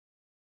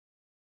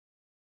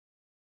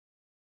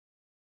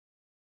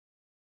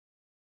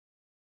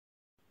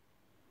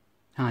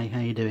Hi,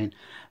 how you doing?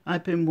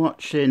 I've been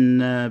watching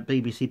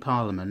BBC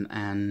Parliament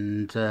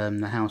and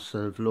the House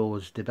of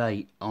Lords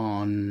debate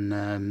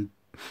on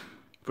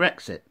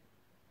Brexit.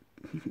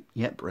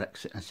 Yep,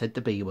 Brexit. I said the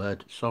B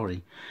word.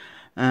 Sorry.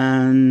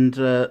 And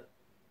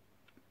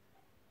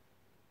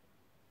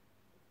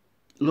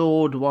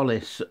Lord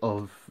Wallace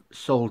of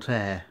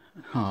Saltaire.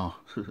 Oh,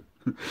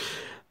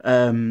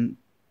 um,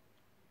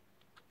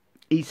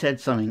 he said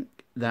something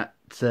that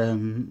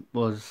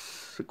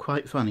was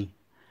quite funny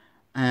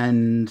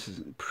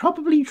and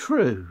probably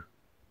true.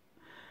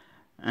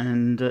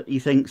 And he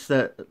thinks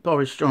that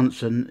Boris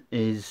Johnson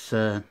is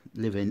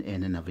living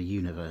in another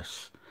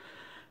universe,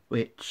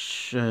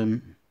 which,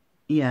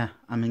 yeah,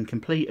 I'm in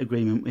complete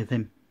agreement with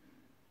him.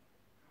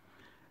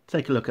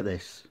 Take a look at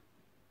this.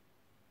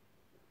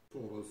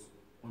 For us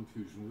on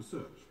fusion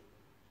research.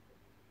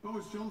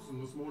 Boris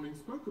Johnson this morning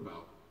spoke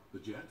about the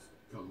JET,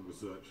 Cullen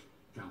Research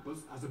Campus,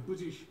 as a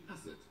British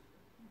asset.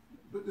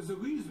 But there's a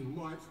reason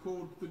why it's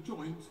called the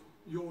Joint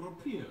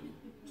European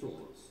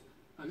Taurus.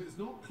 And it's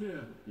not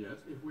clear yet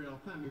if we are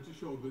planning to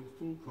shoulder its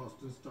full cost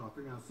in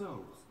staffing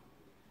ourselves.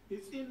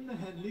 It's in the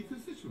Henley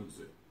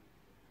constituency,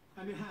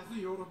 and it has a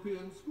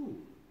European school.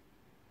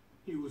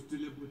 He was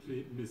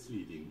deliberately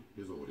misleading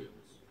his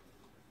audience.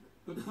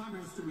 But the Prime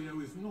Minister, we know,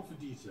 is not a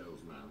details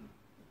man.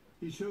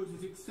 He shows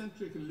his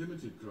eccentric and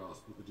limited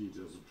grasp of the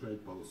details of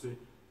trade policy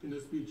in a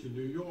speech in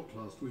New York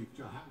last week,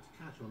 which I happened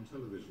to catch on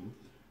television,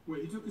 where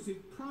he took as his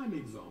prime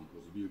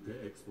examples of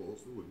UK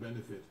exports that would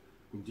benefit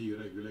from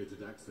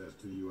deregulated access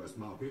to the US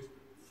market,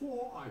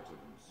 4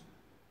 items: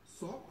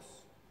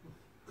 socks,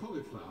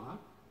 cauliflower,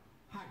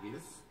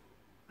 haggis,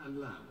 and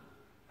lamb.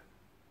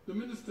 The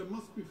Minister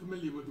must be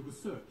familiar with the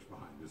research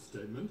behind this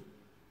statement.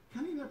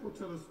 Can he therefore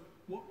tell us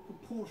what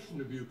proportion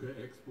of UK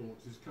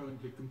exports is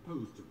currently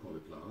composed of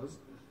cauliflowers,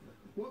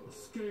 what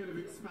scale of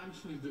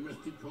expansion in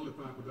domestic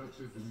cauliflower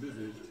production is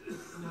envisaged,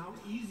 and how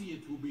easy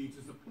it will be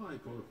to supply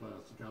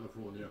cauliflowers to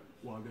California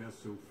while they are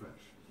still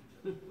fresh?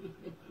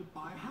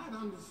 I had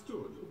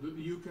understood that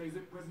the UK is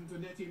at present a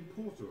net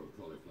importer of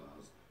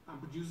cauliflowers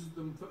and produces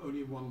them for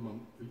only 1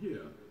 month a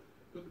year.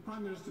 But the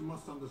Prime Minister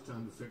must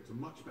understand the sector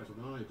much better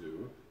than I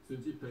do,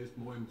 since he placed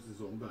more emphasis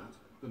on that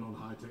than on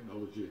high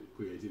technology,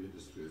 creative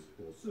industries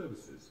or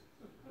services.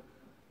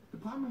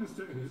 The Prime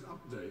Minister, in his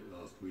update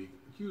last week,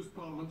 accused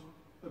Parliament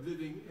of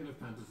living in a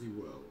fantasy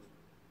world.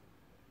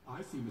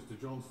 I see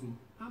Mr Johnson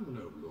and the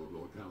noble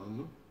Lord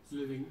Callanan as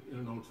living in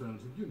an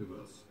alternative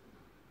universe.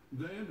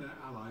 They and their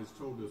allies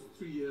told us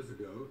 3 years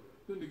ago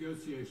that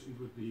negotiations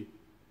with the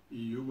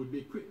EU would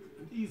be quick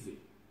and easy.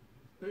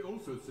 They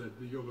also said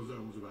the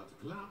Eurozone was about to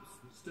collapse,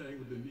 that staying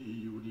within the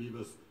EU would leave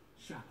us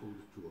shackled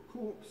to a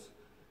corpse,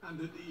 and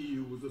that the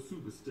EU was a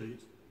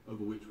superstate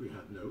over which we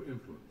had no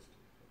influence.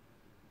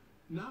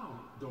 Now,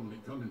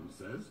 Dominic Cummings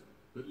says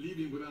that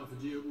leaving without a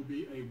deal will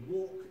be a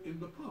walk in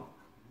the park.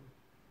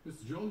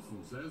 Mr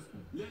Johnson says,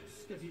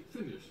 let's get it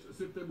finished, as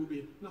if there will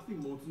be nothing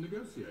more to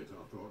negotiate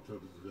after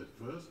October the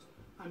 31st,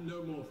 and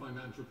no more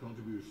financial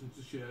contributions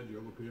to shared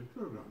European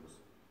programmes.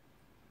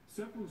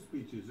 Several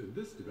speeches in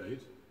this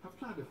debate have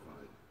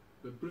clarified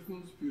that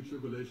Britain's future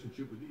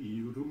relationship with the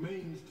EU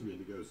remains to be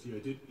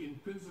negotiated in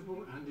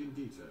principle and in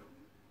detail.